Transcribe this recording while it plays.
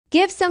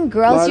Give some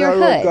girls your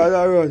hood. God,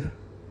 I run.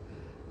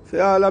 See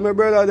all of my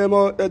brother them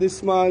out there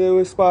this morning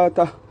with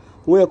Sparta.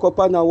 Wake up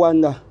and I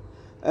wonder.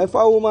 If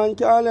a woman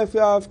can left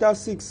you after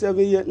 6, 7,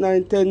 8,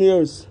 9, 10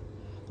 years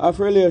of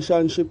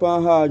relationship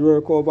and hard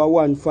work over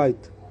one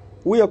fight,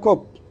 wake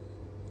up.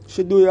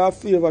 She do you a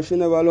favor, she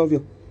never love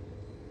you.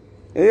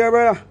 You hear,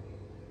 brother?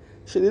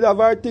 She did have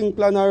her thing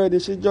plan already.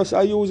 She just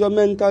use her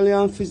mentally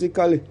and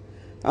physically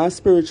and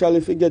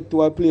spiritually to get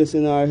to a place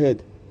in her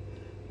head.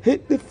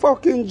 Hit the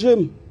fucking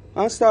gym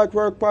and start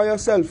work by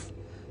yourself.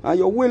 And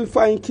you will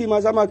find Kim.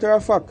 As a matter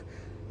of fact,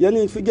 you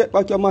need to get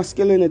back your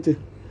masculinity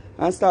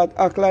and start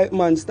act like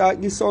man. Start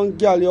give some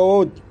girl your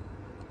hood.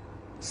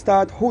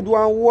 Start hood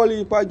one whole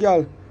heap of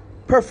girl.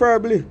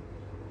 Preferably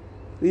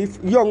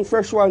if young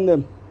fresh one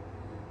them.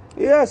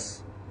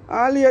 Yes,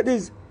 all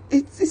ladies,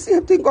 it's the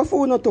same thing of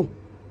you too.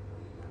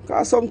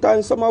 Because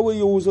sometimes some of we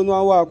use and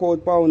walk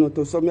out for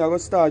too. So me I go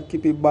start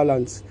keep it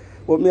balanced.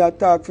 But me I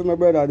talk for my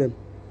brother them.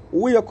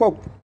 Wake up.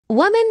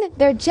 Woman,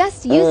 they're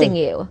just using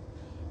you.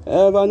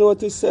 Ever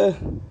notice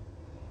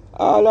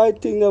all I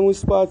think them we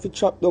start to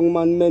chop down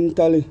man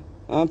mentally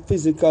and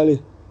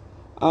physically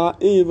and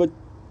even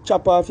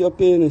chop off your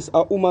penis.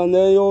 A woman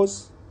they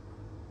use.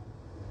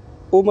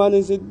 Woman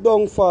is a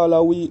downfall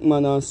of weak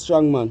man and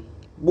strong man.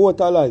 Both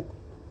alike.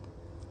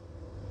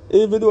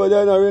 Even though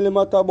they don't really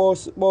matter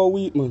about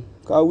weak man.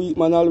 Because weak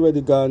man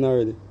already gone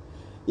already.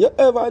 You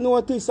ever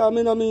notice, I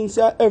mean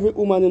say every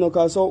woman,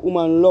 because some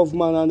woman love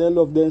man and they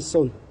love their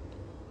son.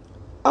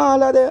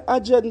 All of the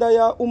agenda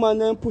your woman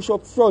then push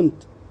up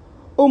front.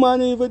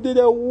 Woman even did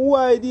a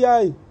wide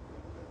eye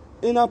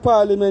in a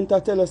parliament to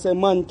tell us a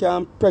man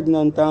can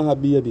pregnant and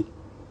have baby.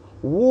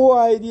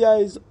 Wide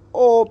eyes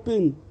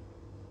open.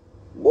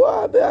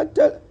 Boy,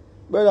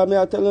 brother,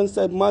 I tell him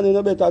said man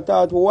you better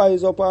thought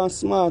wise up and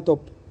smart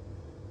up.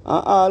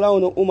 And all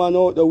of the woman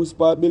out there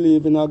whisper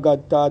believe in a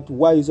God thought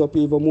wise up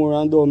even more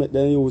and don't make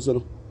them use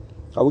it.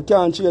 Because we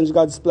can't change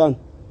God's plan.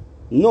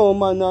 No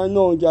man or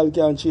no girl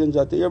can change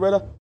that. You hear, brother?